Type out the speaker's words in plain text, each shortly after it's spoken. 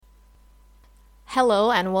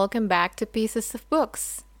Hello and welcome back to Pieces of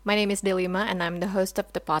Books. My name is Delima and I'm the host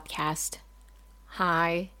of the podcast.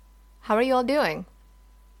 Hi, how are you all doing?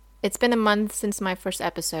 It's been a month since my first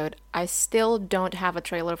episode. I still don't have a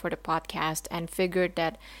trailer for the podcast and figured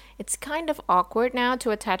that it's kind of awkward now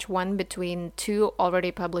to attach one between two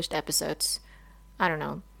already published episodes. I don't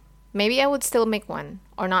know. Maybe I would still make one,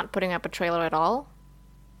 or not putting up a trailer at all?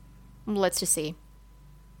 Let's just see.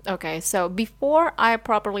 Okay, so before I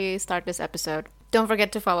properly start this episode, don't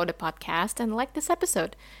forget to follow the podcast and like this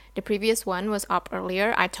episode. The previous one was up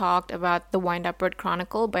earlier. I talked about The Wind-Up Bird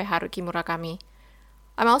Chronicle by Haruki Murakami.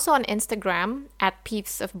 I'm also on Instagram at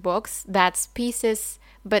Pieces of Books. That's pieces,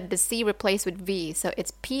 but the C replaced with V. So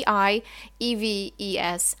it's P-I-E-V-E-S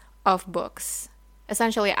of books.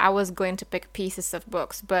 Essentially, I was going to pick Pieces of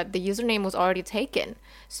Books, but the username was already taken.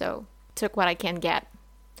 So took what I can get.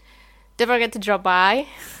 Don't forget to drop by,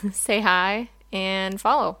 say hi, and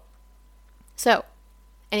follow. So,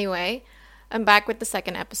 anyway, I'm back with the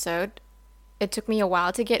second episode. It took me a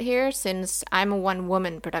while to get here since I'm a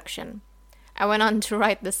one-woman production. I went on to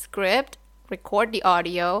write the script, record the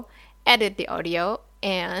audio, edit the audio,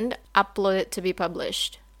 and upload it to be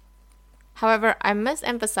published. However, I must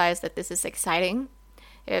emphasize that this is exciting.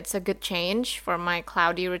 It's a good change for my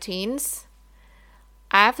cloudy routines.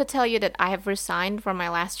 I have to tell you that I have resigned from my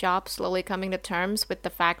last job, slowly coming to terms with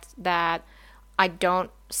the fact that I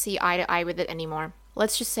don't see eye to eye with it anymore.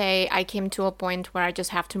 Let's just say I came to a point where I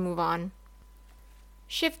just have to move on.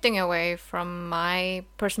 Shifting away from my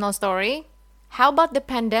personal story, how about the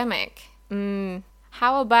pandemic?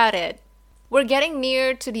 How about it? We're getting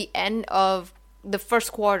near to the end of the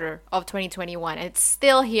first quarter of 2021. It's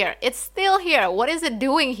still here. It's still here. What is it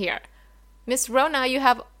doing here? Miss Rona, you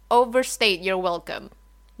have overstayed your welcome.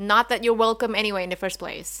 Not that you're welcome anyway in the first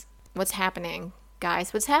place. What's happening?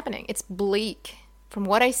 Guys, what's happening? It's bleak. From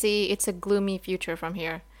what I see, it's a gloomy future from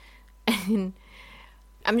here. And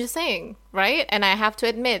I'm just saying, right? And I have to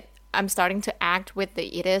admit, I'm starting to act with the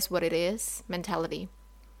it is what it is mentality.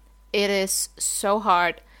 It is so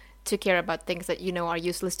hard to care about things that you know are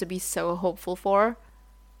useless to be so hopeful for.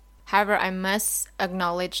 However, I must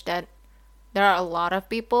acknowledge that there are a lot of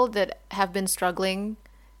people that have been struggling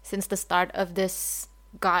since the start of this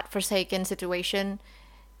godforsaken situation.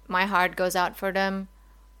 My heart goes out for them.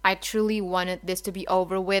 I truly wanted this to be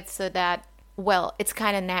over with so that, well, it's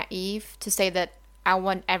kind of naive to say that I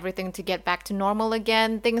want everything to get back to normal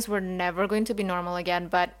again. Things were never going to be normal again,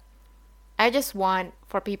 but I just want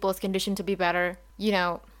for people's condition to be better. You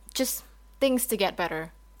know, just things to get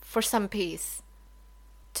better. For some peace.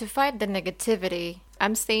 To fight the negativity,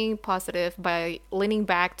 I'm staying positive by leaning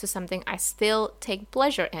back to something I still take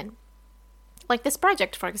pleasure in. Like this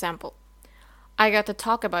project, for example. I got to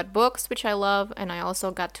talk about books, which I love, and I also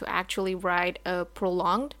got to actually write a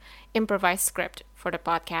prolonged, improvised script for the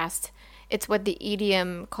podcast. It's what the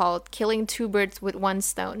idiom called killing two birds with one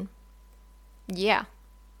stone. Yeah.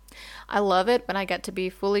 I love it when I get to be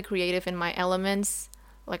fully creative in my elements,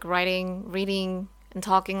 like writing, reading, and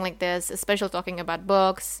talking like this, especially talking about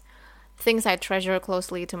books, things I treasure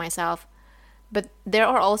closely to myself. But there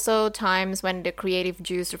are also times when the creative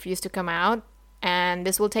juice refuses to come out, and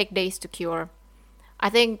this will take days to cure. I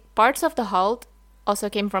think parts of the halt also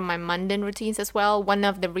came from my mundane routines as well. One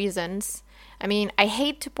of the reasons, I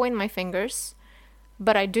hate to point my fingers,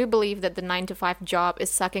 but I do believe that the 9-to-5 job is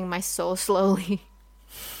sucking my soul slowly.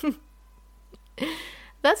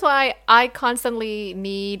 That's why I constantly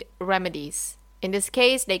need remedies. In this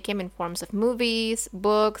case, they came in forms of movies,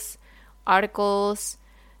 books, articles,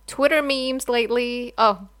 Twitter memes lately.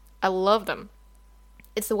 Oh, I love them.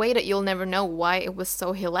 It's the way that you'll never know why it was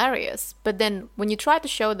so hilarious. But then when you try to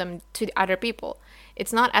show them to the other people,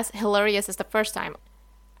 it's not as hilarious as the first time.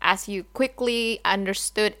 As you quickly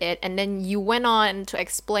understood it and then you went on to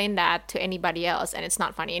explain that to anybody else and it's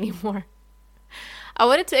not funny anymore. I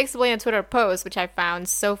wanted to explain a Twitter post which I found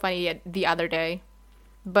so funny the other day.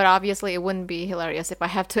 But obviously it wouldn't be hilarious if I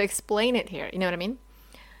have to explain it here. You know what I mean?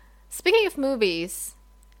 Speaking of movies,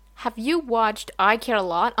 have you watched I Care a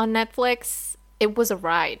Lot on Netflix? It was a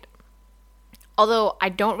ride. Although I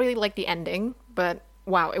don't really like the ending, but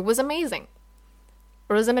wow, it was amazing.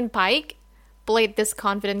 Rosamund Pike played this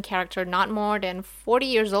confident character not more than 40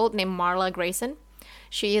 years old named Marla Grayson.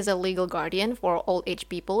 She is a legal guardian for old age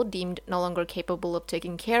people deemed no longer capable of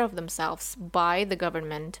taking care of themselves by the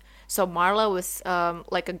government. So Marla was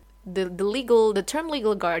the term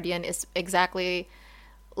legal guardian is exactly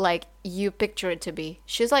like you picture it to be.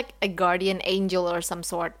 She's like a guardian angel or some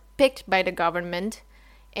sort, picked by the government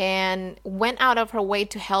and went out of her way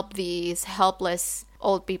to help these helpless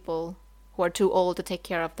old people who are too old to take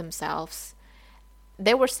care of themselves.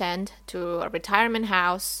 they were sent to a retirement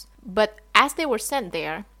house, but as they were sent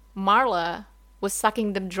there, Marla was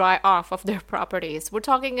sucking them dry off of their properties. We're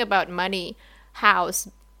talking about money, house,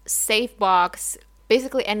 safe box,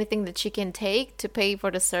 basically anything that she can take to pay for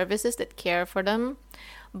the services that care for them,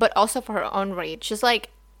 but also for her own rate. She's like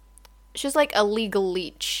a legal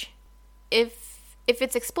leech. If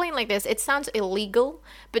it's explained like this, it sounds illegal,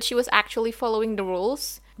 but she was actually following the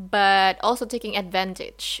rules, but also taking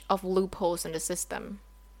advantage of loopholes in the system.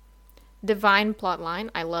 Divine plotline,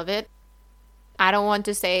 I love it. I don't want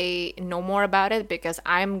to say no more about it because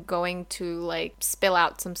I'm going to like spill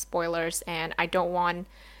out some spoilers, and I don't want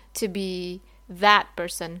to be that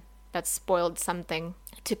person that spoiled something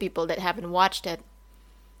to people that haven't watched it.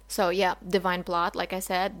 So yeah, divine plot, like I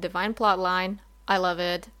said, divine plot line, I love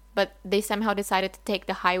it. But they somehow decided to take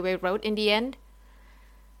the highway road in the end.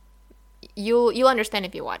 You'll understand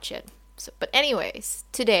if you watch it. So, but anyways,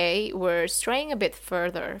 today we're straying a bit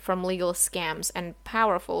further from legal scams and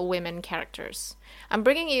powerful women characters. I'm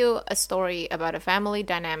bringing you a story about a family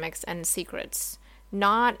dynamics and secrets,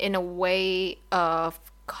 not in a way of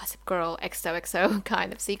Gossip Girl XOXO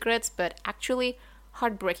kind of secrets, but actually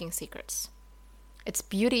heartbreaking secrets. It's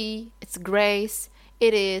beauty, it's grace,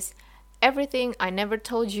 it is Everything I Never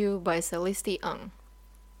Told You by Celeste Ng.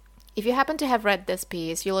 If you happen to have read this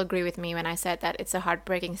piece, you'll agree with me when I said that it's a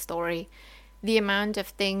heartbreaking story. The amount of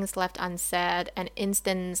things left unsaid, an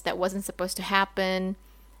instance that wasn't supposed to happen,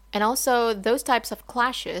 and also those types of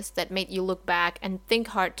clashes that made you look back and think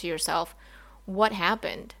hard to yourself, what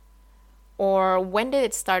happened? Or when did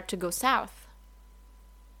it start to go south?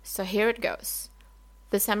 So here it goes.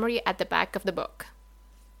 The summary at the back of the book.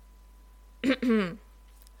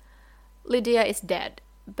 Lydia is dead,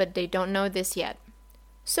 but they don't know this yet.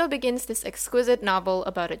 So begins this exquisite novel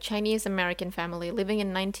about a Chinese-American family living in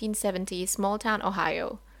 1970 small-town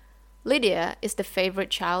Ohio. Lydia is the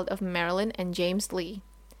favorite child of Marilyn and James Lee,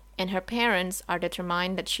 and her parents are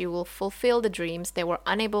determined that she will fulfill the dreams they were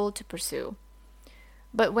unable to pursue.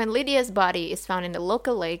 But when Lydia's body is found in the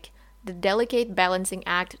local lake, the delicate balancing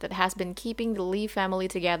act that has been keeping the Lee family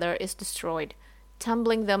together is destroyed,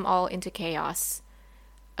 tumbling them all into chaos.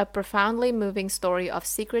 A profoundly moving story of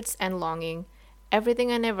secrets and longing,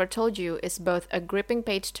 Everything I Never Told You is both a gripping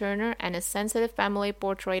page-turner and a sensitive family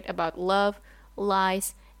portrait about love,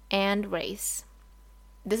 lies, and race.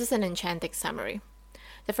 This is an enchanting summary.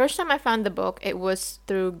 The first time I found the book, it was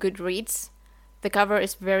through Goodreads. The cover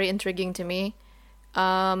is very intriguing to me.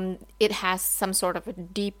 It has some sort of a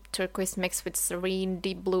deep turquoise mixed with serene,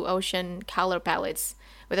 deep blue ocean color palettes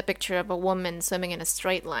with a picture of a woman swimming in a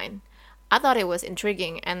straight line. I thought it was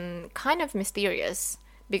intriguing and kind of mysterious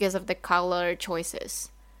because of the color choices.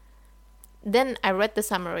 Then I read the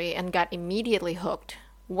summary and got immediately hooked.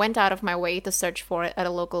 Went out of my way to search for it at a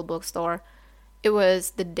local bookstore. It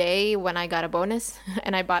was the day when I got a bonus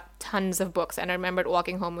and I bought tons of books, and I remembered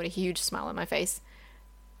walking home with a huge smile on my face.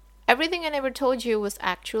 Everything I Never Told You was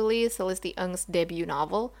actually Celeste Ng's debut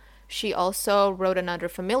novel. She also wrote another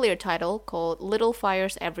familiar title called Little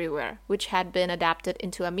Fires Everywhere, which had been adapted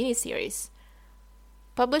into a miniseries.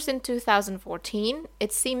 Published in 2014,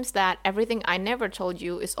 it seems that Everything I Never Told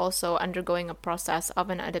You is also undergoing a process of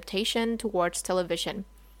an adaptation towards television.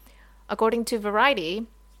 According to Variety,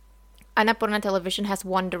 Annapurna Television has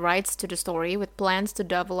won the rights to the story with plans to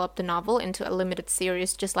develop the novel into a limited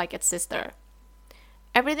series just like its sister.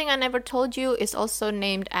 Everything I Never Told You is also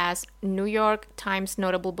named as New York Times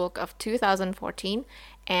Notable Book of 2014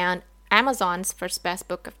 and Amazon's First Best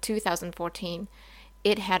Book of 2014.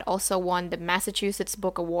 It had also won the Massachusetts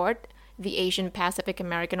Book Award, the Asian Pacific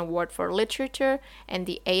American Award for Literature, and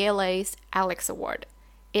the ALA's Alex Award.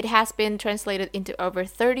 It has been translated into over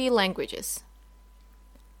 30 languages.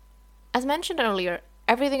 As mentioned earlier,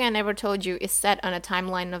 Everything I Never Told You is set on a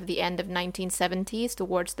timeline of the end of 1970s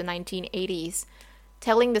towards the 1980s,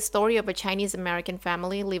 telling the story of a Chinese-American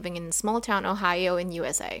family living in small-town Ohio in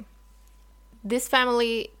USA. This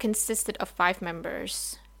family consisted of 5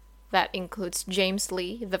 members. That includes James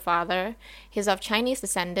Lee, the father. He's of Chinese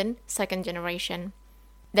descent, second generation.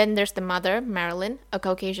 Then there's the mother, Marilyn, a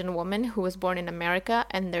Caucasian woman who was born in America,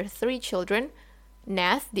 and their 3 children,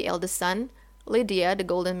 Nath, the eldest son, Lydia, the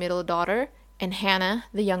golden middle daughter, and Hannah,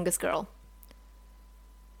 the youngest girl.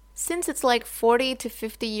 Since it's like 40 to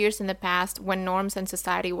 50 years in the past, when norms and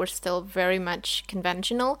society were still very much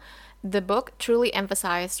conventional, the book truly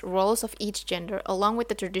emphasized roles of each gender along with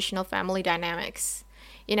the traditional family dynamics.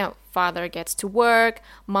 You know, father gets to work,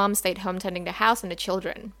 mom stayed home tending the house and the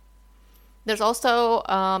children. There's also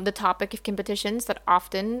the topic of competitions that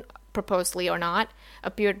often, purposely or not,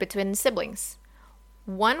 appeared between siblings.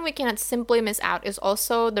 One we cannot simply miss out is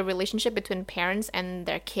also the relationship between parents and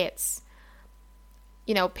their kids.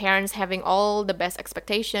 Parents having all the best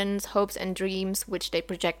expectations, hopes, and dreams which they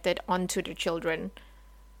projected onto their children.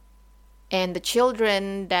 And the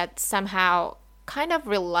children that somehow kind of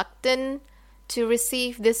reluctant to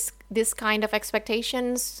receive this kind of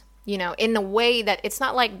expectations, in a way that it's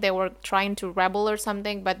not like they were trying to rebel or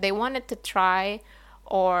something, but they wanted to try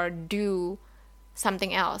or do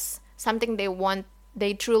something else, something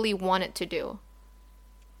they truly wanted to do.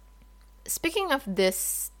 Speaking of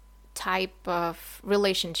this type of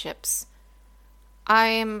relationships,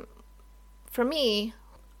 for me,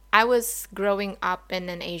 I was growing up in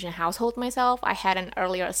an Asian household myself. I had an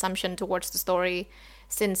earlier assumption towards the story,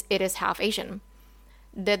 since it is half Asian,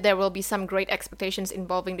 that there will be some great expectations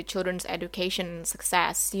involving the children's education and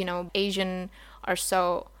success. Asian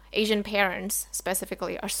parents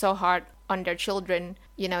specifically are so hard on their children.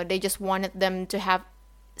 They just wanted them to have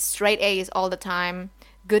straight A's all the time,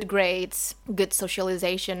 good grades, good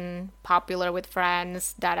socialization, popular with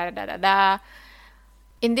friends, da da da da da.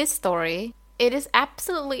 In this story, it is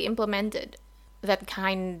absolutely implemented, that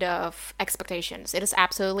kind of expectations. It is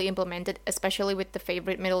absolutely implemented, especially with the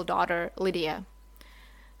favorite middle daughter, Lydia.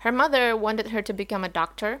 Her mother wanted her to become a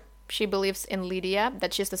doctor. She believes in Lydia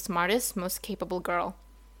that she's the smartest, most capable girl.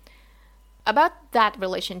 About that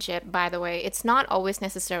relationship, by the way, it's not always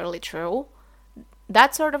necessarily true.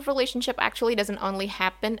 That sort of relationship actually doesn't only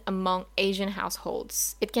happen among Asian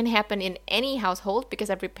households. It can happen in any household because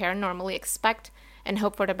every parent normally expect and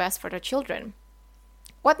hope for the best for their children.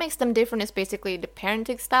 What makes them different is basically the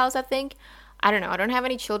parenting styles, I think. I don't know, I don't have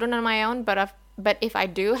any children on my own, but if I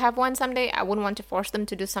do have one someday, I wouldn't want to force them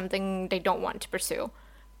to do something they don't want to pursue.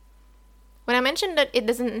 When I mentioned that it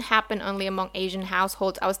doesn't happen only among Asian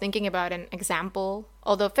households, I was thinking about an example,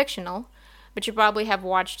 although fictional, but you probably have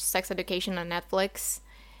watched Sex Education on Netflix.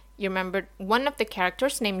 You remember one of the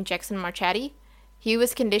characters named Jackson Marchetti? He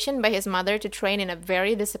was conditioned by his mother to train in a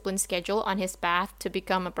very disciplined schedule on his path to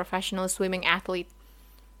become a professional swimming athlete.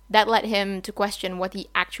 That led him to question what he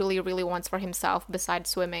actually really wants for himself besides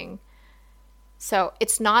swimming. So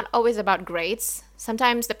it's not always about grades.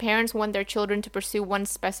 Sometimes the parents want their children to pursue one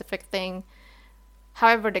specific thing.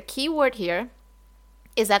 However, the key word here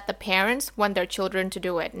is that the parents want their children to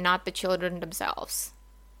do it, not the children themselves.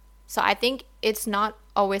 So I think it's not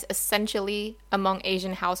always essentially among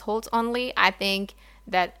Asian households only. I think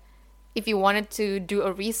that if you wanted to do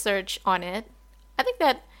a research on it,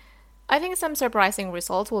 I think some surprising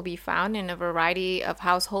results will be found in a variety of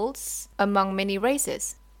households among many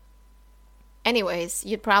races. Anyways,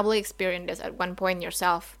 you'd probably experienced this at one point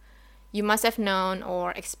yourself. You must have known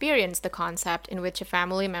or experienced the concept in which a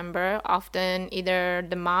family member, often either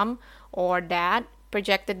the mom or dad,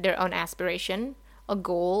 projected their own aspiration, a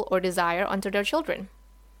goal or desire onto their children.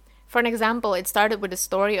 For an example, it started with a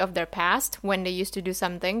story of their past when they used to do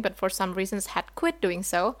something but for some reasons had quit doing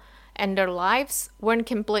so, and their lives weren't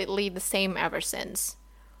completely the same ever since.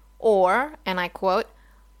 Or, and I quote,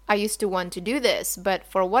 "I used to want to do this, but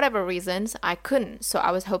for whatever reasons, I couldn't, so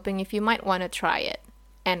I was hoping if you might want to try it."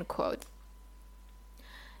 End quote.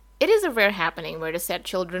 It is a rare happening where the said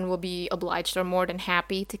children will be obliged or more than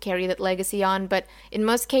happy to carry that legacy on, but in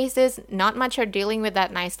most cases, not much are dealing with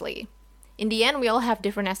that nicely. In the end, we all have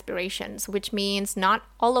different aspirations, which means not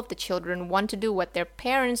all of the children want to do what their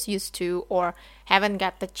parents used to or haven't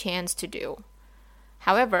got the chance to do.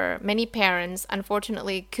 However, many parents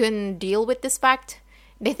unfortunately couldn't deal with this fact.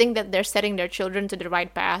 They think that they're setting their children to the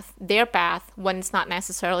right path, their path, when it's not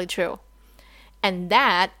necessarily true. And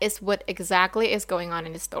that is what exactly is going on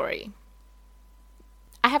in the story.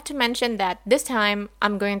 I have to mention that this time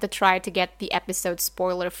I'm going to try to get the episode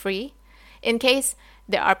spoiler free, in case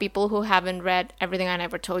there are people who haven't read Everything I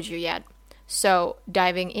Never Told You yet. So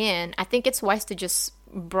diving in, I think it's wise to just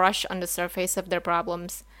brush on the surface of their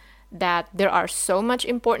problems, that there are so much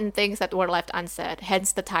important things that were left unsaid,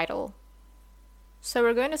 hence the title. So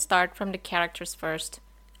we're going to start from the characters first.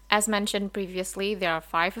 As mentioned previously, there are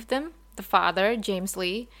 5 of them. The father, James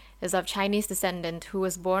Lee, is of Chinese descent who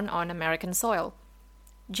was born on American soil.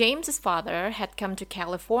 James's father had come to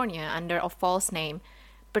California under a false name,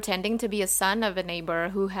 pretending to be a son of a neighbor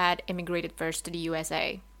who had immigrated first to the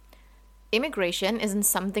USA. Immigration isn't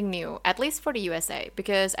something new, at least for the USA,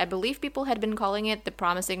 because I believe people had been calling it the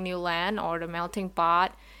promising new land or the melting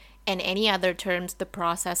pot, and any other terms the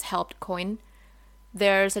process helped coin.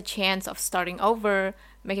 There's a chance of starting over,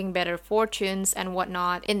 making better fortunes and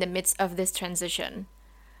whatnot in the midst of this transition.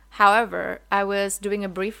 However, I was doing a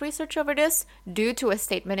brief research over this due to a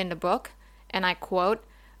statement in the book, and I quote,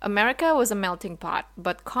 "America was a melting pot,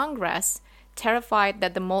 but Congress terrified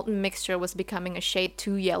that the molten mixture was becoming a shade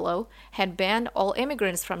too yellow, had banned all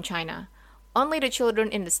immigrants from China. Only the children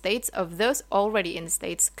in the States of those already in the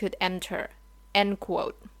States could enter. End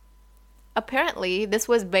quote. Apparently, this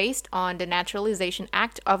was based on the Naturalization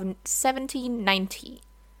Act of 1790.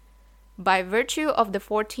 By virtue of the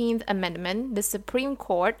 14th Amendment, the Supreme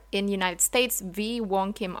Court in United States v.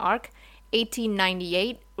 Wong Kim Ark,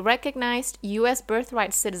 1898, recognized U.S.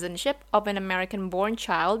 birthright citizenship of an American-born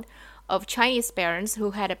child of Chinese parents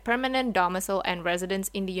who had a permanent domicile and residence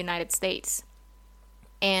in the United States,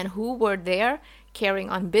 and who were there carrying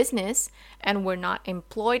on business and were not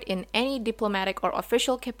employed in any diplomatic or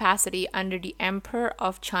official capacity under the Emperor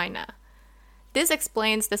of China. This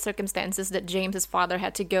explains the circumstances that James's father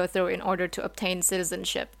had to go through in order to obtain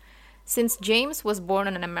citizenship. Since James was born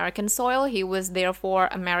on an American soil, he was therefore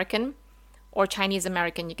American, or Chinese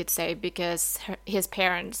American, you could say, because his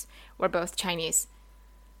parents were both Chinese.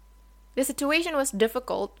 The situation was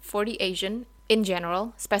difficult for the Asian in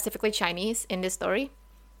general, specifically Chinese, in this story.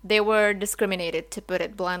 They were discriminated, to put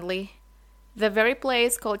it bluntly. The very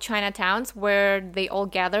place called Chinatowns, where they all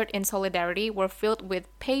gathered in solidarity, were filled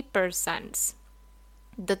with paper sons,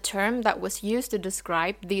 the term that was used to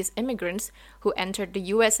describe these immigrants who entered the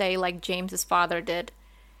USA like James's father did.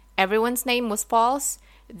 Everyone's name was false.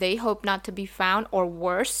 They hoped not to be found, or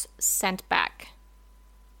worse, sent back.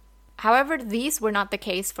 However, these were not the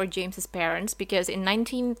case for James's parents, because in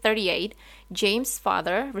 1938, James'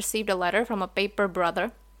 father received a letter from a paper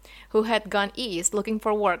brother who had gone east looking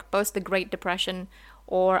for work post the Great Depression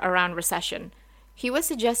or around recession. He was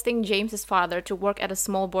suggesting James's father to work at a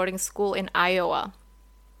small boarding school in Iowa.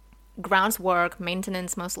 Grounds work,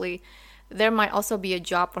 maintenance mostly. There might also be a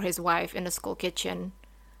job for his wife in the school kitchen.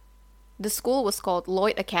 The school was called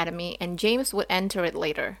Lloyd Academy, and James would enter it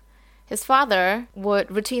later. His father would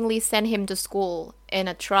routinely send him to school in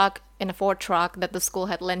a Ford truck that the school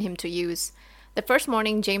had lent him to use. The first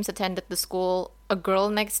morning James attended the school, a girl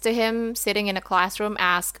next to him sitting in a classroom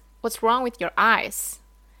asked, "What's wrong with your eyes?"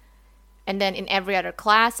 And then in every other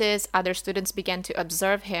classes, other students began to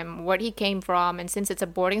observe him, where he came from, and since it's a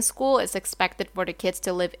boarding school, it's expected for the kids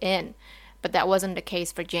to live in. But that wasn't the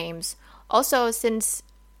case for James. Also, since,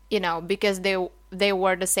 because they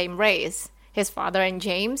were the same race, his father and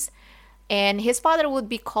James, and his father would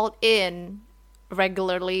be called in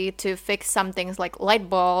regularly to fix some things like light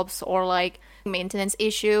bulbs or like maintenance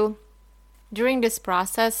issue. During this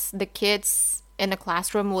process, the kids in the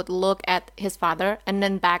classroom would look at his father and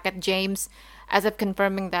then back at James as if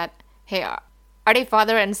confirming that, hey, are they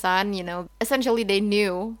father and son? Essentially they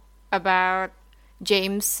knew about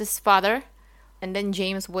James's father, and then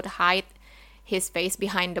James would hide his face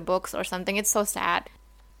behind the books or something. It's so sad.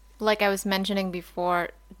 Like I was mentioning before,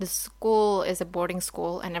 the school is a boarding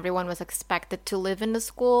school and everyone was expected to live in the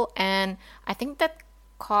school, and I think that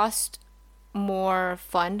cost more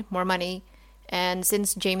fund, more money. And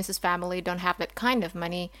since James's family don't have that kind of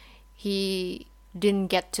money, he didn't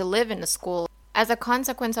get to live in the school. As a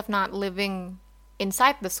consequence of not living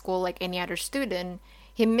inside the school like any other student,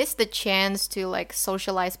 he missed the chance to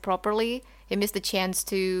socialize properly. He missed the chance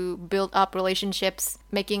to build up relationships,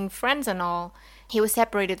 making friends and all. He was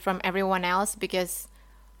separated from everyone else because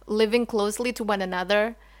living closely to one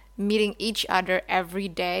another, meeting each other every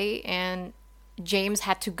day, and James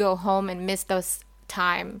had to go home and miss those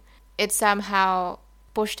time. It somehow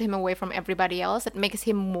pushed him away from everybody else. It makes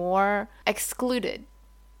him more excluded.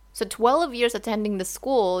 So 12 years attending the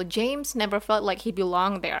school, James never felt like he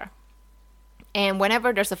belonged there. And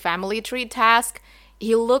whenever there's a family tree task,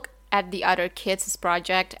 he looked at the other kids'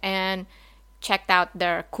 project and checked out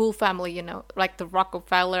their cool family, like the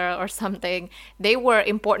Rockefeller or something. They were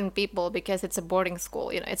important people because it's a boarding school,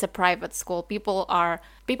 it's a private school. People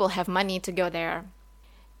have money to go there.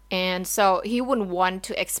 And so he wouldn't want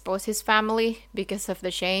to expose his family because of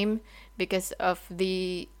the shame, because of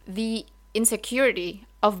the insecurity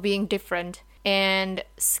of being different, and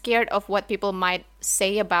scared of what people might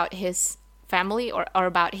say about his family or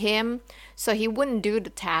about him. So he wouldn't do the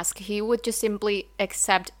task. He would just simply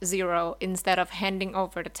accept 0 instead of handing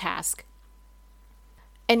over the task.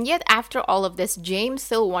 And yet after all of this, James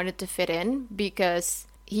still wanted to fit in because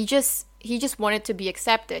he just wanted to be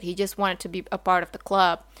accepted. He just wanted to be a part of the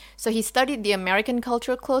club. So he studied the American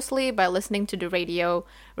culture closely by listening to the radio,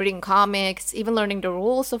 reading comics, even learning the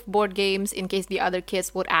rules of board games in case the other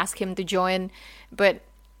kids would ask him to join. But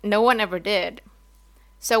no one ever did.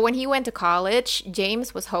 So when he went to college,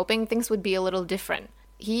 James was hoping things would be a little different.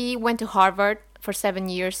 He went to Harvard for 7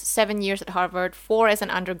 years, 7 years at Harvard, 4 as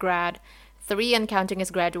an undergrad, 3 and counting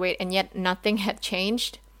as graduate, and yet nothing had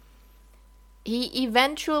changed. He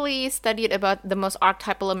eventually studied about the most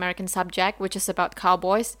archetypal American subject, which is about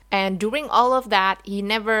cowboys. And during all of that, he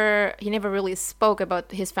never really spoke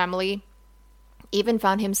about his family. Even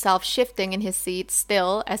found himself shifting in his seat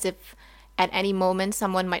still, as if at any moment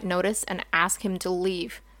someone might notice and ask him to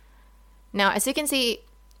leave. Now, as you can see,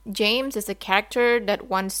 James is a character that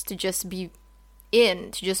wants to just be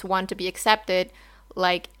in, to just want to be accepted,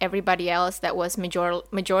 like everybody else that was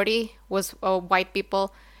majority was white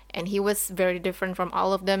people, and he was very different from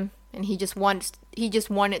all of them, and he just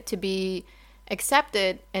wanted to be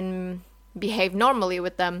accepted and behave normally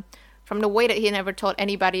with them. From the way that he never told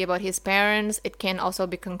anybody about his parents, it can also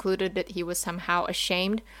be concluded that he was somehow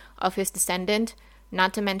ashamed of his descendant,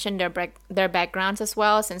 not to mention their backgrounds as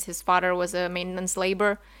well, since his father was a maintenance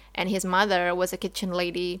labor and his mother was a kitchen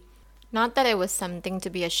lady. Not that it was something to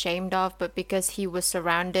be ashamed of, but because he was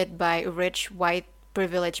surrounded by rich, white,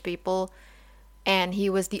 privileged people, and he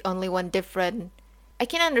was the only one different. I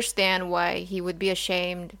can understand why he would be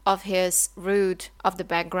ashamed of his root, of the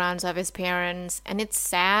backgrounds of his parents, and it's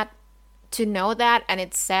sad to know that, and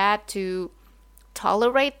it's sad to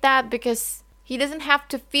tolerate that because he doesn't have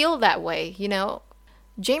to feel that way, you know?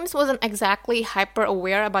 James wasn't exactly hyper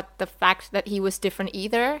aware about the fact that he was different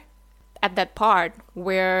either. At that part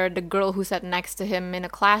where the girl who sat next to him in a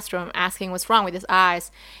classroom asking what's wrong with his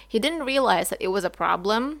eyes, he didn't realize that it was a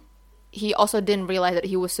problem. He also didn't realize that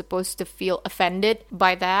he was supposed to feel offended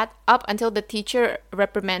by that up until the teacher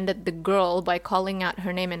reprimanded the girl by calling out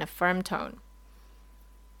her name in a firm tone.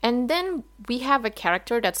 And then we have a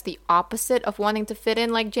character that's the opposite of wanting to fit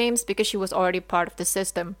in like James because she was already part of the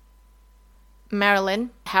system.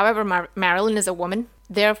 Marilyn. However, Marilyn is a woman.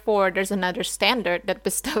 Therefore, there's another standard that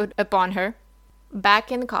bestowed upon her.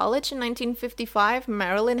 Back in college in 1955,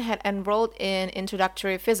 Marilyn had enrolled in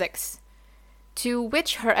introductory physics, to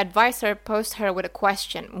which her advisor posed her with a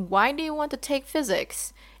question, "Why do you want to take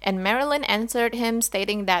physics?" And Marilyn answered him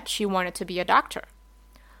stating that she wanted to be a doctor.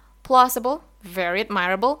 Plausible, very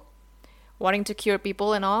admirable, wanting to cure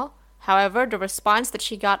people and all. However, the response that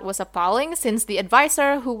she got was appalling since the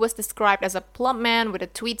advisor, who was described as a plump man with a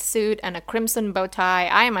tweed suit and a crimson bow tie,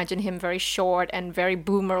 I imagine him very short and very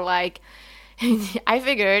boomer-like, I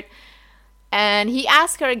figured, and he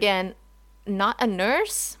asked her again, "Not a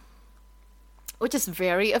nurse?" Which is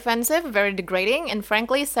very offensive, very degrading, and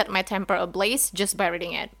frankly set my temper ablaze just by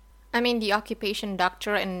reading it. I mean, the occupation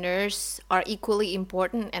doctor and nurse are equally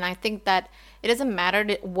important, and I think that it doesn't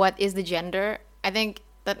matter what is the gender. I think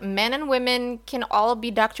that men and women can all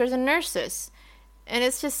be doctors and nurses. And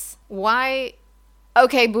it's just, why?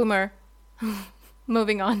 Okay, boomer.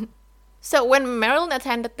 Moving on. So when Marilyn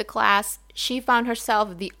attended the class, she found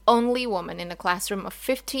herself the only woman in a classroom of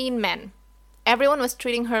 15 men. Everyone was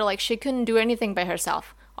treating her like she couldn't do anything by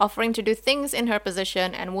herself, offering to do things in her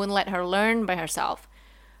position and wouldn't let her learn by herself.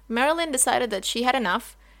 Marilyn decided that she had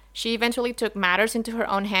enough. She eventually took matters into her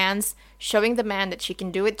own hands, showing the man that she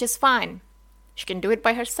can do it just fine. She can do it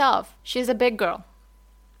by herself. She's a big girl.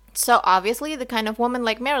 So obviously, the kind of woman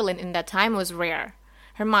like Marilyn in that time was rare.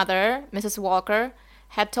 Her mother, Mrs. Walker,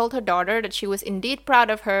 had told her daughter that she was indeed proud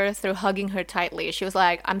of her through hugging her tightly. She was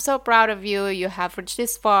like, "I'm so proud of you. You have reached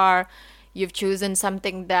this far. You've chosen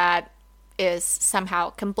something that is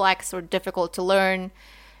somehow complex or difficult to learn."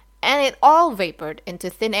 And it all vapored into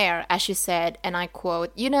thin air as she said, and I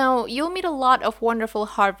quote, "You'll meet a lot of wonderful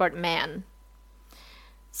Harvard men."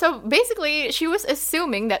 So basically, she was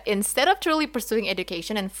assuming that instead of truly pursuing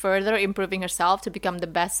education and further improving herself to become the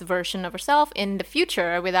best version of herself in the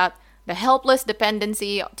future without the helpless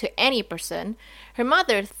dependency to any person, her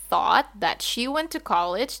mother thought that she went to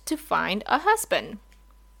college to find a husband.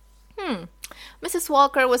 Mrs.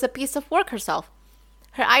 Walker was a piece of work herself.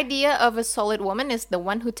 Her idea of a solid woman is the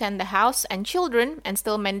one who tend the house and children and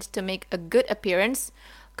still managed to make a good appearance,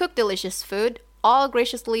 cook delicious food, all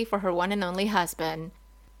graciously for her one and only husband.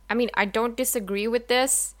 I mean, I don't disagree with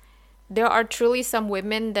this. There are truly some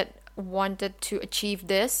women that wanted to achieve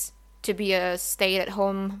this, to be a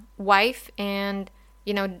stay-at-home wife and,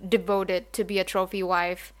 devoted to be a trophy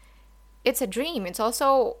wife. It's a dream. It's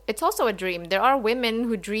also a dream. There are women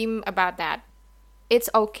who dream about that. It's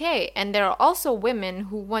okay. And there are also women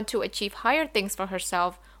who want to achieve higher things for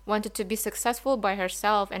herself, wanted to be successful by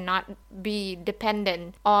herself and not be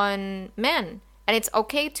dependent on men. And it's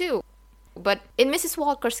okay too. But in Mrs.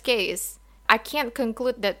 Walker's case, I can't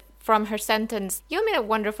conclude that from her sentence, "You'll meet a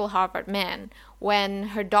wonderful Harvard man," when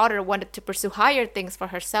her daughter wanted to pursue higher things for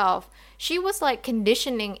herself. She was like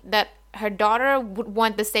conditioning that her daughter would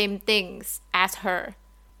want the same things as her.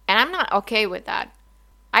 And I'm not okay with that.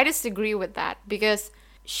 I disagree with that because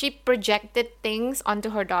she projected things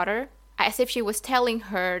onto her daughter. as if she was telling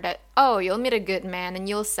her that, oh, you'll meet a good man and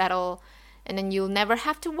you'll settle, and then you'll never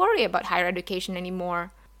have to worry about higher education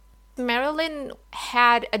anymore. Marilyn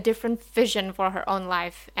had a different vision for her own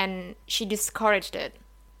life, and she discouraged it.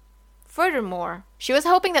 Furthermore, she was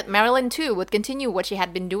hoping that Marilyn too would continue what she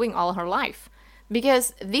had been doing all her life.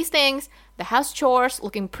 Because these things, the house chores,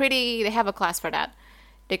 looking pretty, they have a class for that.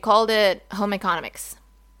 They called it home economics.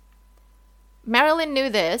 Marilyn knew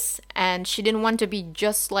this, and she didn't want to be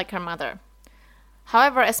just like her mother.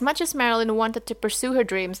 However, as much as Marilyn wanted to pursue her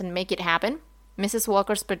dreams and make it happen, Mrs.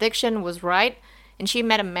 Walker's prediction was right, and she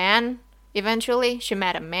met a man. Eventually, she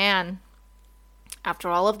met a man. After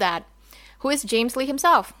all of that, who is James Lee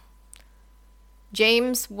himself?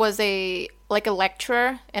 James was a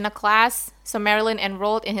lecturer in a class, so Marilyn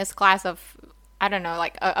enrolled in his class of, I don't know,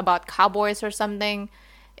 about cowboys or something.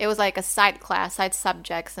 It was like a side class, side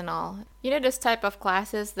subjects and all. You know, this type of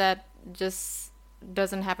classes that just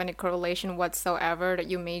doesn't have any correlation whatsoever that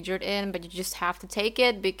you majored in, but you just have to take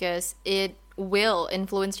it because it will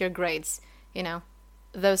influence your grades, you know,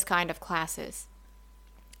 those kind of classes.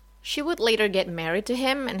 She would later get married to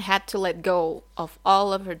him and had to let go of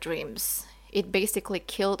all of her dreams. It basically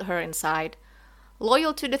killed her inside.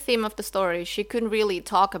 Loyal to the theme of the story, she couldn't really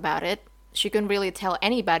talk about it. She couldn't really tell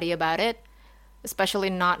anybody about it, especially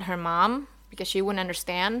not her mom, because she wouldn't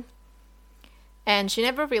understand. And she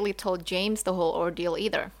never really told James the whole ordeal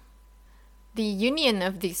either. The union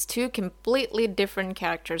of these two completely different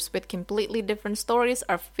characters with completely different stories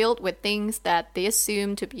are filled with things that they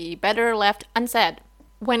assume to be better left unsaid,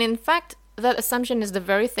 when in fact, that assumption is the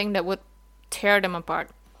very thing that would tear them apart,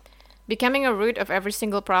 becoming a root of every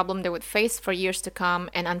single problem they would face for years to come,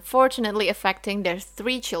 and unfortunately affecting their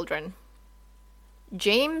 3 children.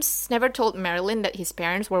 James never told Marilyn that his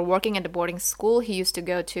parents were working at the boarding school he used to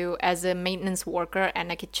go to as a maintenance worker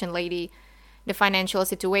and a kitchen lady, the financial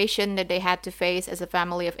situation that they had to face as a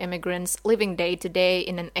family of immigrants living day to day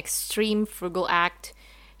in an extreme frugal act.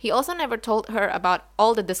 He also never told her about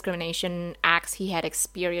all the discrimination acts he had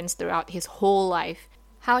experienced throughout his whole life,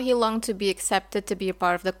 how he longed to be accepted to be a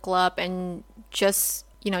part of the club and just,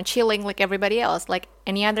 chilling like everybody else, like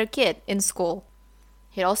any other kid in school.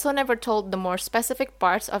 He also never told the more specific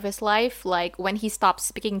parts of his life, like when he stopped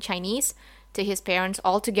speaking Chinese to his parents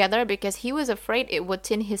altogether because he was afraid it would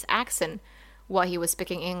tint his accent while he was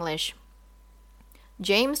speaking English.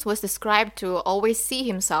 James was described to always see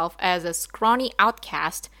himself as a scrawny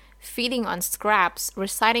outcast, feeding on scraps,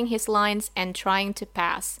 reciting his lines, and trying to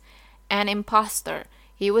pass. An imposter.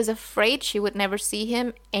 He was afraid she would never see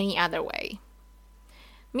him any other way.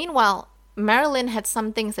 Meanwhile, Marilyn had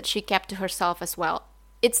some things that she kept to herself as well.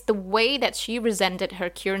 It's the way that she resented her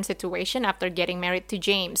current situation after getting married to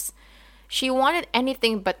James. She wanted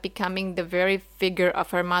anything but becoming the very figure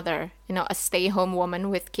of her mother, a stay-home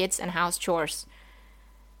woman with kids and house chores.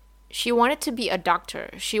 She wanted to be a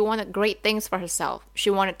doctor. She wanted great things for herself.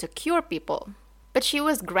 She wanted to cure people. But she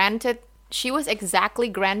was exactly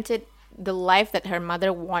granted the life that her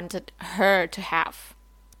mother wanted her to have.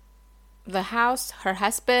 The house, her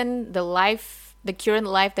husband, the current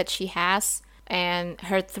life that she has, and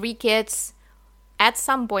her 3 kids. At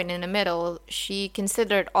some point in the middle, she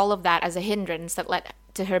considered all of that as a hindrance that led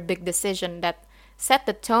to her big decision that set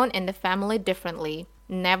the tone in the family differently,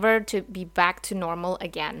 never to be back to normal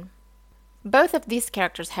again. Both of these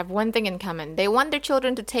characters have one thing in common. They want their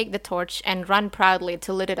children to take the torch and run proudly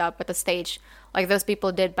to lit it up at the stage, like those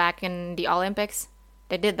people did back in the Olympics.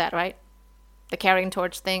 They did that, right? The carrying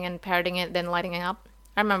torch thing and parading it, then lighting it up.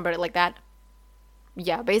 I remember it like that.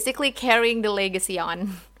 Yeah, basically carrying the legacy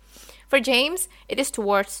on. For James, it is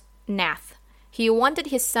towards Nath. He wanted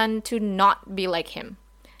his son to not be like him,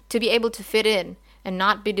 to be able to fit in and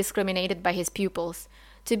not be discriminated by his pupils,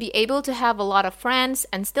 to be able to have a lot of friends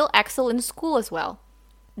and still excel in school as well.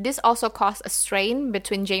 This also caused a strain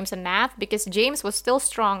between James and Nath because James was still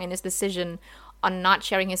strong in his decision on not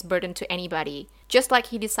sharing his burden to anybody, just like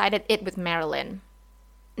he decided it with Marilyn.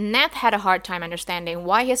 Nath had a hard time understanding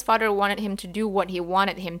why his father wanted him to do what he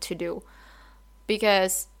wanted him to do,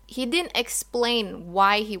 because he didn't explain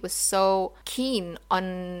why he was so keen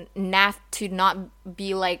on Nath to not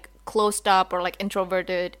be closed up or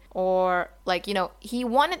introverted or he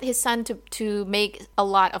wanted his son to make a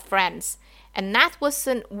lot of friends. And Nath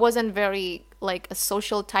wasn't very a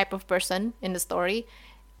social type of person in the story.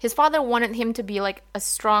 His father wanted him to be a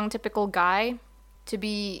strong typical guy, to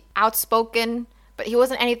be outspoken, but he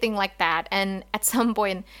wasn't anything like that. And at some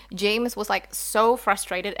point, James was so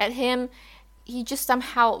frustrated at him. He just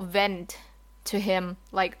somehow vent to him,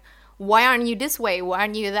 why aren't you this way? Why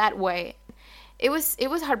aren't you that way? It was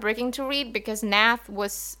heartbreaking to read because Nath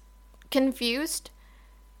was confused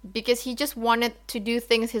because he just wanted to do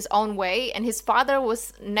things his own way, and he felt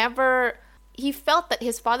that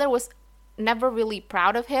his father was never really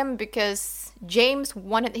proud of him because James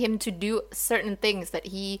wanted him to do certain things that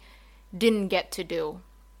he didn't get to do.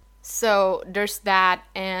 So there's that,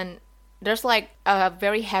 and there's like a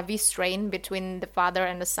very heavy strain between the father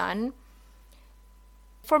and the son.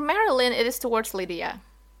 For Marilyn, it is towards Lydia.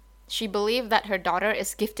 She believed that her daughter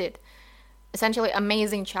is gifted, essentially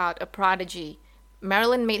amazing child, a prodigy.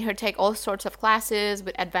 Marilyn made her take all sorts of classes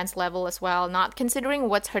with advanced level as well, not considering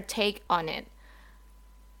what's her take on it.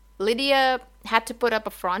 Lydia had to put up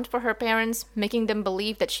a front for her parents, making them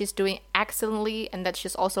believe that she's doing excellently and that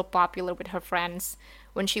she's also popular with her friends,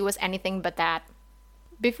 when she was anything but that.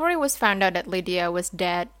 Before it was found out that Lydia was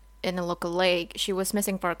dead in a local lake, she was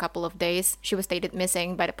missing for a couple of days. She was stated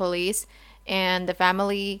missing by the police, and the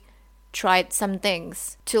family tried some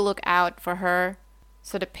things to look out for her.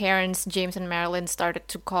 So the parents, James and Marilyn, started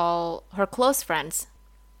to call her close friends.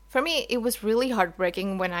 For me, it was really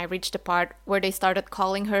heartbreaking when I reached the part where they started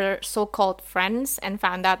calling her so-called friends and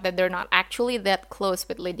found out that they're not actually that close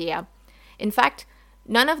with Lydia. In fact,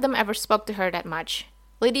 none of them ever spoke to her that much.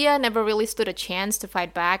 Lydia never really stood a chance to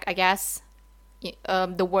fight back, I guess.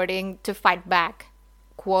 The wording, to fight back,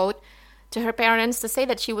 quote, to her parents to say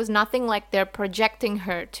that she was nothing like they're projecting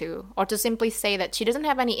her to, or to simply say that she doesn't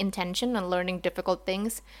have any intention on learning difficult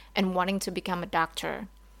things and wanting to become a doctor.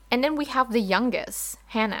 And then we have the youngest,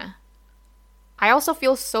 Hannah. I also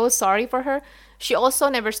feel so sorry for her. She also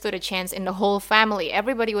never stood a chance in the whole family.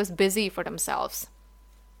 Everybody was busy for themselves.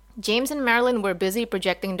 James and Marilyn were busy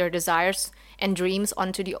projecting their desires and dreams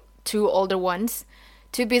onto the two older ones,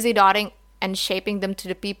 too busy dotting and shaping them to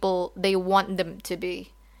the people they want them to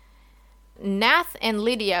be. Nath and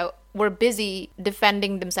Lydia were busy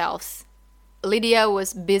defending themselves. Lydia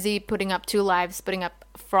was busy putting up two lives, putting up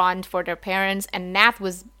front for their parents, and Nath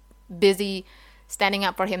was busy standing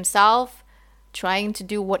up for himself, trying to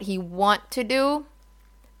do what he want to do.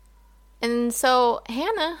 And so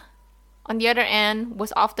Hannah, on the other end,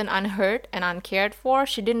 was often unheard and uncared for.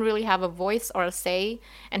 She didn't really have a voice or a say,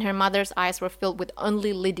 and her mother's eyes were filled with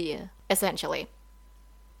only Lydia, essentially.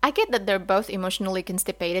 I get that they're both emotionally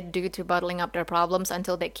constipated due to bottling up their problems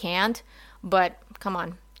until they can't, but come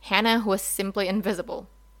on, Hannah was simply invisible.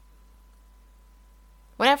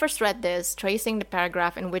 When I first read this, tracing the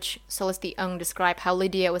paragraph in which Celeste Ng described how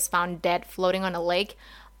Lydia was found dead floating on a lake,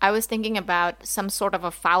 I was thinking about some sort of a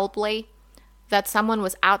foul play, that someone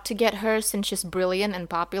was out to get her since she's brilliant and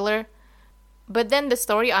popular. But then the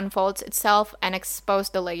story unfolds itself and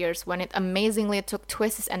exposed the layers when it amazingly took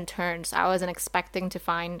twists and turns I wasn't expecting to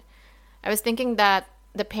find. I was thinking that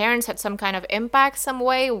the parents had some kind of impact some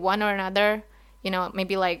way, one or another.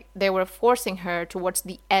 Maybe like they were forcing her towards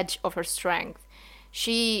the edge of her strength.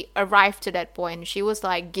 She arrived to that point. She was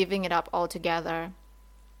like giving it up altogether.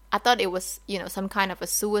 I thought it was, some kind of a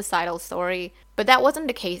suicidal story, but that wasn't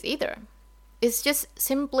the case either. It's just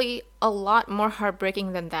simply a lot more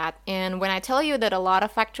heartbreaking than that. And when I tell you that a lot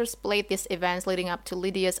of factors played these events leading up to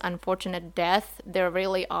Lydia's unfortunate death, there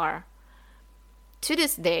really are. To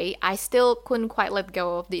this day, I still couldn't quite let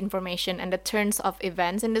go of the information and the turns of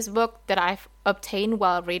events in this book that I've obtained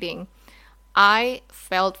while reading. I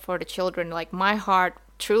felt for the children, like my heart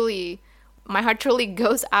truly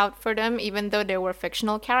goes out for them, even though they were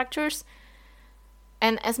fictional characters.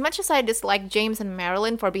 And as much as I disliked James and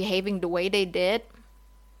Marilyn for behaving the way they did,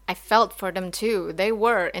 I felt for them too. They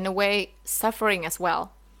were, in a way, suffering as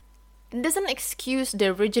well. It doesn't excuse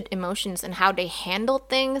their rigid emotions and how they handled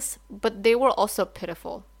things, but they were also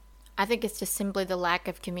pitiful. I think it's just simply the lack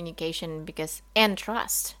of communication and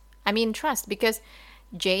trust. Trust, because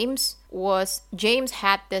James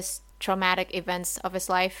had this traumatic events of his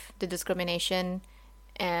life, the discrimination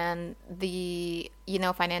and the,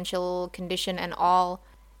 financial condition and all.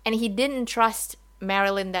 And he didn't trust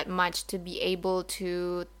Marilyn that much to be able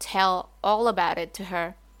to tell all about it to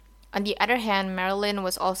her. On the other hand, Marilyn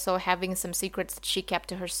was also having some secrets that she kept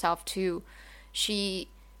to herself too. She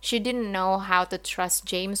didn't know how to trust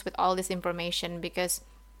James with all this information because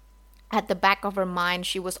at the back of her mind,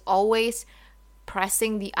 she was always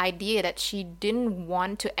pressing the idea that she didn't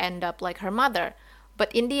want to end up like her mother.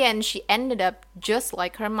 But in the end, she ended up just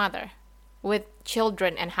like her mother, with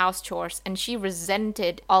children and house chores, and she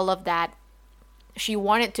resented all of that. She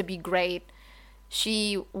wanted to be great.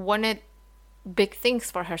 She wanted big things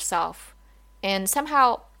for herself. And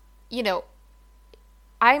somehow,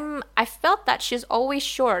 I felt that she's always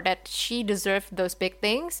sure that she deserved those big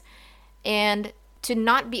things, and to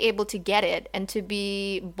not be able to get it and to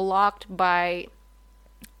be blocked by,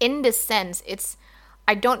 in this sense,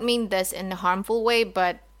 I don't mean this in a harmful way,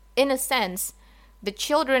 but in a sense, The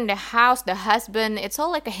children, the house, the husband, it's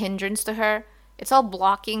all like a hindrance to her. It's all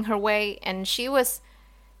blocking her way, and she was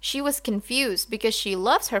confused because she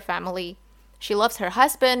loves her family. She loves her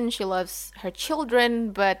husband, she loves her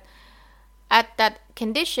children, but at that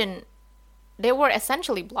condition, they were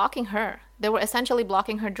essentially blocking her. They were essentially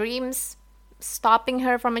blocking her dreams, stopping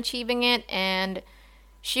her from achieving it, and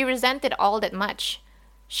she resented all that much.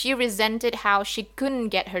 She resented how she couldn't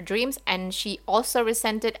get her dreams, and she also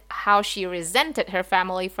resented how she resented her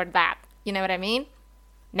family for that. You know what I mean?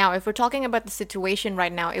 Now, if we're talking about the situation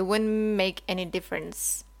right now, it wouldn't make any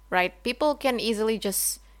difference, right? People can easily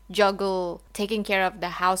just juggle taking care of the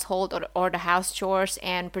household or the house chores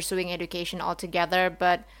and pursuing education altogether,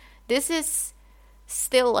 but this is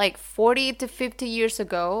still like 40 to 50 years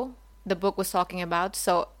ago the book was talking about,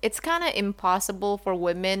 so it's kind of impossible for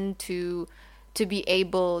women to be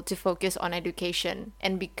able to focus on education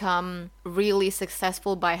and become really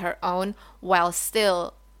successful by her own while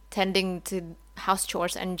still tending to house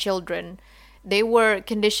chores and children. They were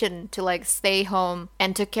conditioned to like stay home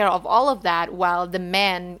and took care of all of that while the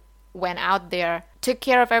men went out there, took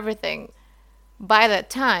care of everything. By that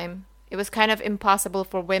time, it was kind of impossible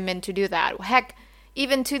for women to do that. Heck,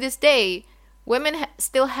 even to this day, women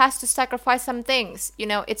still has to sacrifice some things. You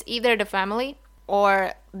know, it's either the family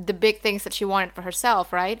or the big things that she wanted for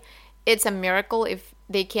herself, right? It's a miracle if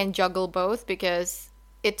they can juggle both because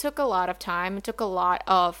it took a lot of time, it took a lot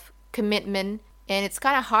of commitment, and it's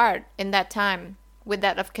kind of hard in that time with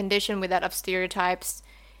that of condition, with that of stereotypes,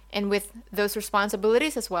 and with those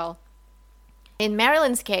responsibilities as well. In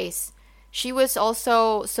Marilyn's case, she was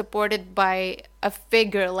also supported by a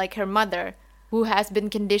figure like her mother who has been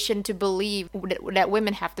conditioned to believe that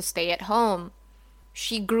women have to stay at home.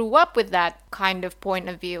 She grew up with that kind of point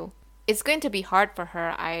of view. It's going to be hard for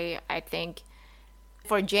her, I think.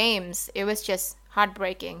 For James, it was just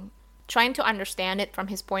heartbreaking. Trying to understand it from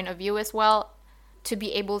his point of view as well, to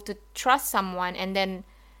be able to trust someone and then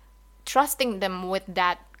trusting them with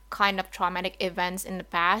that kind of traumatic events in the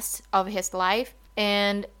past of his life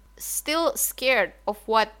and still scared of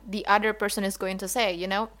what the other person is going to say, you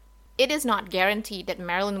know? It is not guaranteed that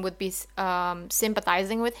Marilyn would be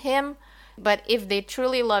sympathizing with him, but if they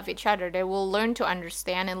truly love each other, they will learn to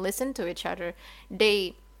understand and listen to each other.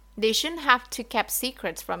 They shouldn't have to keep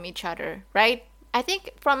secrets from each other, right? I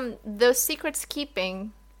think from those secrets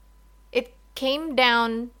keeping, it came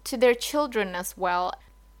down to their children as well.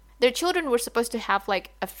 Their children were supposed to have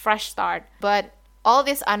like a fresh start, but all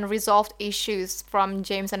these unresolved issues from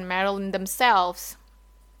James and Marilyn themselves.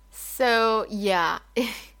 So yeah,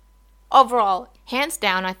 overall, hands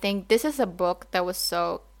down, I think this is a book that was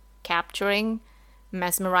so capturing,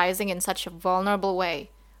 mesmerizing in such a vulnerable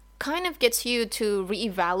way. Kind of gets you to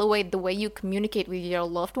reevaluate the way you communicate with your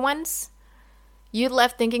loved ones. You're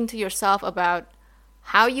left thinking to yourself about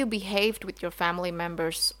how you behaved with your family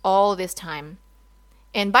members all this time.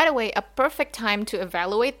 And by the way, a perfect time to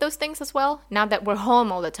evaluate those things as well, now that we're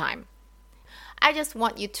home all the time. I just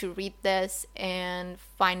want you to read this and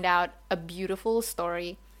find out a beautiful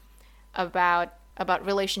story about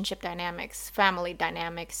relationship dynamics, family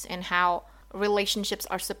dynamics, and how relationships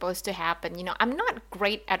are supposed to happen. You know, I'm not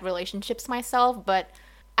great at relationships myself, but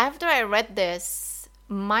after I read this,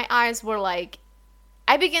 my eyes were like,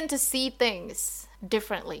 I began to see things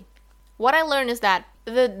differently. What I learned is that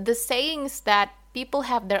the sayings that people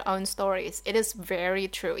have their own stories, it is very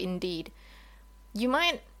true indeed. You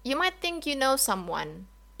might think you know someone,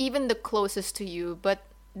 even the closest to you, but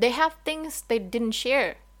they have things they didn't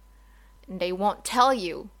share. They won't tell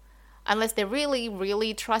you unless they really,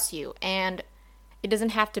 really trust you. And it doesn't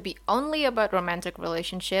have to be only about romantic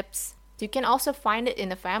relationships. You can also find it in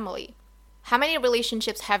the family. How many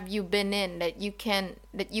relationships have you been in that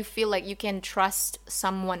you feel like you can trust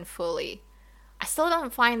someone fully? I still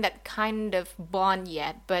don't find that kind of bond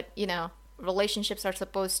yet, but you know, relationships are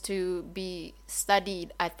supposed to be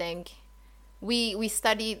studied, I think. We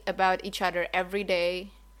studied about each other every day,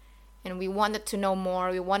 and we wanted to know more.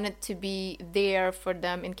 We wanted to be there for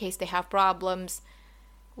them in case they have problems.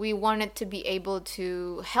 We wanted to be able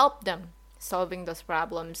to help them solving those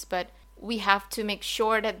problems, but we have to make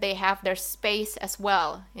sure that they have their space as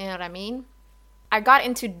well. You know what I mean? I got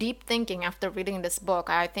into deep thinking after reading this book.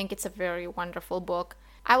 I think it's a very wonderful book.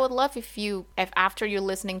 I would love if after you're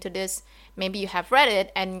listening to this, maybe you have read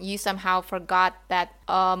it and you somehow forgot that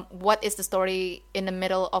what is the story in the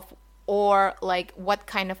middle of, or like what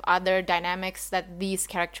kind of other dynamics that these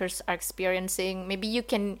characters are experiencing. Maybe you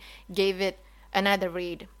can give it another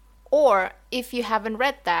read. Or if you haven't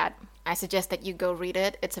read that, I suggest that you go read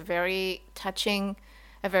it. It's a very touching,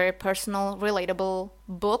 a very personal, relatable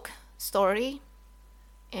book, story.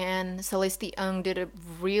 And Celeste Ng did a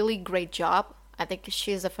really great job. I think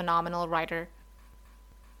she's a phenomenal writer.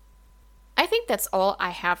 I think that's all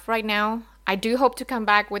I have right now. I do hope to come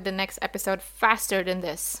back with the next episode faster than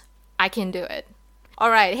this. I can do it.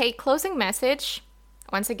 Alright, hey, closing message.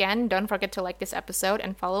 Once again, don't forget to like this episode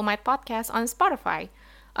and follow my podcast on Spotify.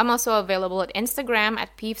 I'm also available at Instagram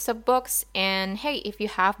at Peeves of Books. And hey, if you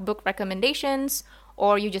have book recommendations,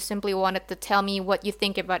 or you just simply wanted to tell me what you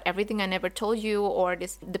think about everything I never told you, or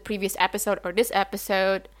the previous episode or this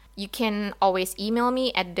episode, you can always email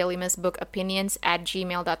me at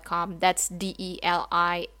delimasbookopinions@gmail.com. That's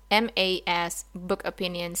DELIMAS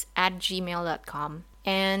bookopinions@gmail.com.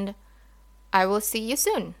 And I will see you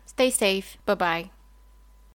soon. Stay safe. Bye-bye.